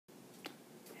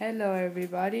Hello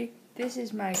everybody, this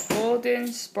is my golden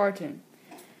Spartan,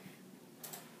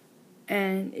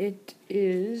 and it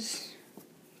is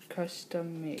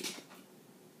custom made.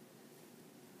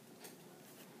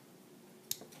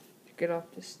 Get off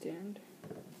the stand.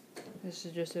 This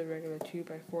is just a regular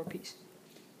 2x4 piece.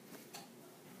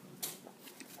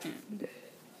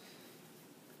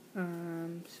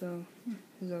 And so this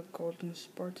is a golden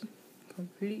Spartan,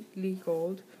 completely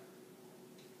gold,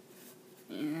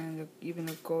 and even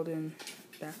a golden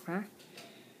backpack.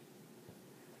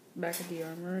 Back of the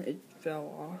armor, it fell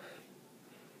off,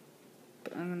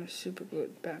 but I'm gonna super glue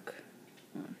it back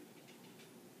on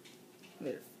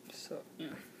later. So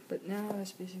yeah, but now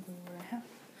that's basically what I have.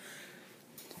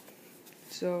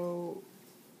 So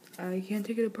I can't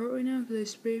take it apart right now because I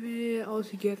spray painted it all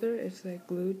together. It's like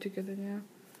glued together now.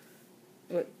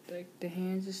 But like the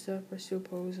hands and stuff are still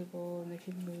posable and they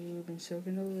can move, and so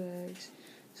can the legs.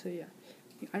 So yeah,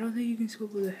 I don't think you can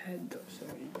swivel the head though. So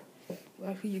yeah, well,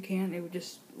 actually you can. It would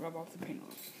just rub off the paint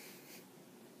off.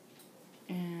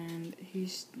 And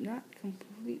he's not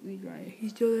completely dry.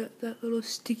 He's still that little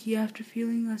sticky after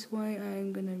feeling. That's why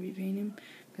I'm gonna repaint him,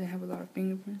 because I have a lot of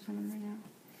fingerprints on him right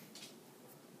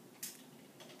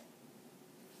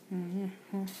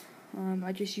now.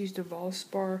 I just used a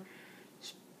valspar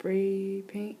spray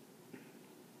paint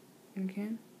in a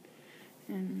can,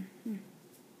 and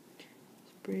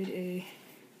sprayed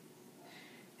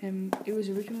and it was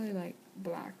originally like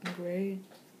black and gray.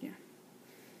 Yeah.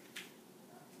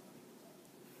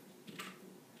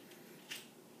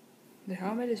 The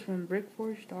helmet is from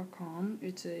brickforge.com.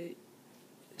 It's a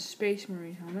Space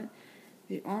Marine helmet.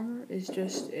 The armor is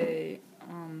just a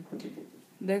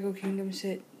Lego Kingdom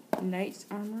set Knight's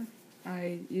armor.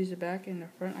 I used the back and the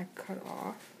front I cut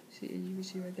off. See, you can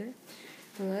see right there.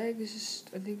 The legs,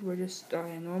 I think were just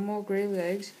normal gray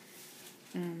legs,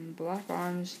 and black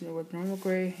arms with normal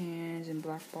gray hands, and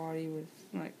black body with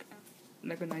like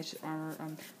Lego Knight's armor,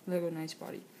 Lego Knight's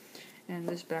body. And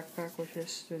this backpack was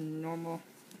just a normal.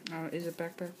 Is a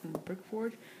backpack from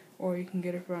Brickforge, or you can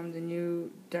get it from the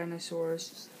new dinosaur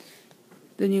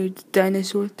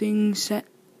thing set.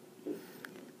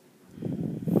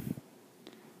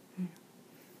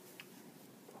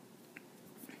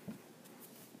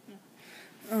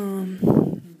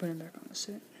 Put it back on the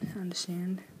set, on the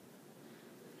stand.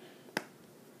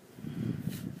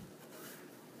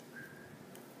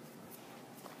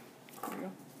 There we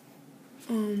go.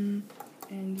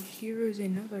 And here is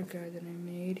another guy that I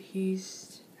made.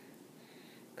 He's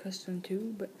custom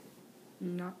too, but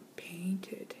not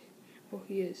painted. Well,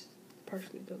 he is.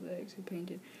 Partially the legs are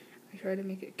painted. I tried to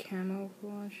make it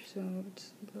camouflage, so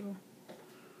it's a little.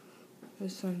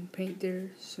 There's some paint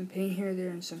there, some paint here, there,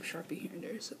 and some Sharpie here and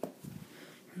there. So I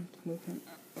have to move him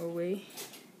away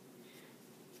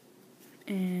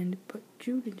and put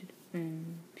June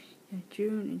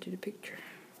into the picture.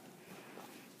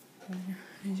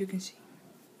 As you can see.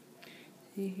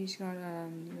 He's got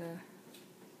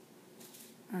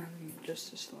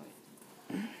just a slide.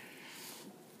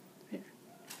 Yeah,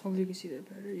 hopefully you can see that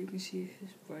better. You can see his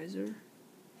visor,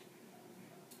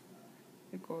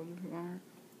 the golden armor.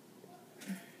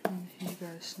 He's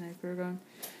got a sniper gun.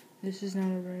 This is not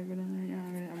a very good one right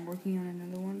now. I'm working on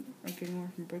another one. I'm getting one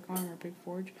from Brick Arm or Brick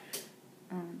Forge.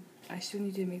 I still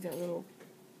need to make that little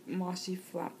mossy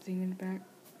flap thing in the back.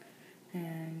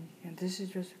 And yeah, this is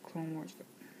just a Clone Wars gun.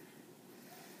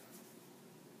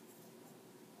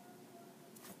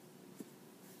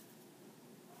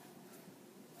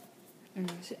 And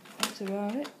that's it. That's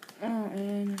about it.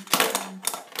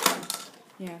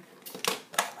 Yeah,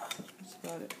 that's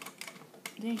about it.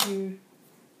 Thank you,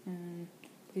 and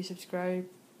please subscribe,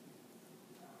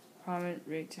 comment,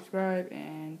 rate, subscribe,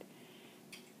 and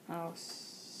I'll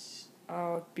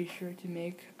be sure to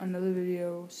make another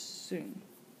video soon.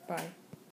 Bye.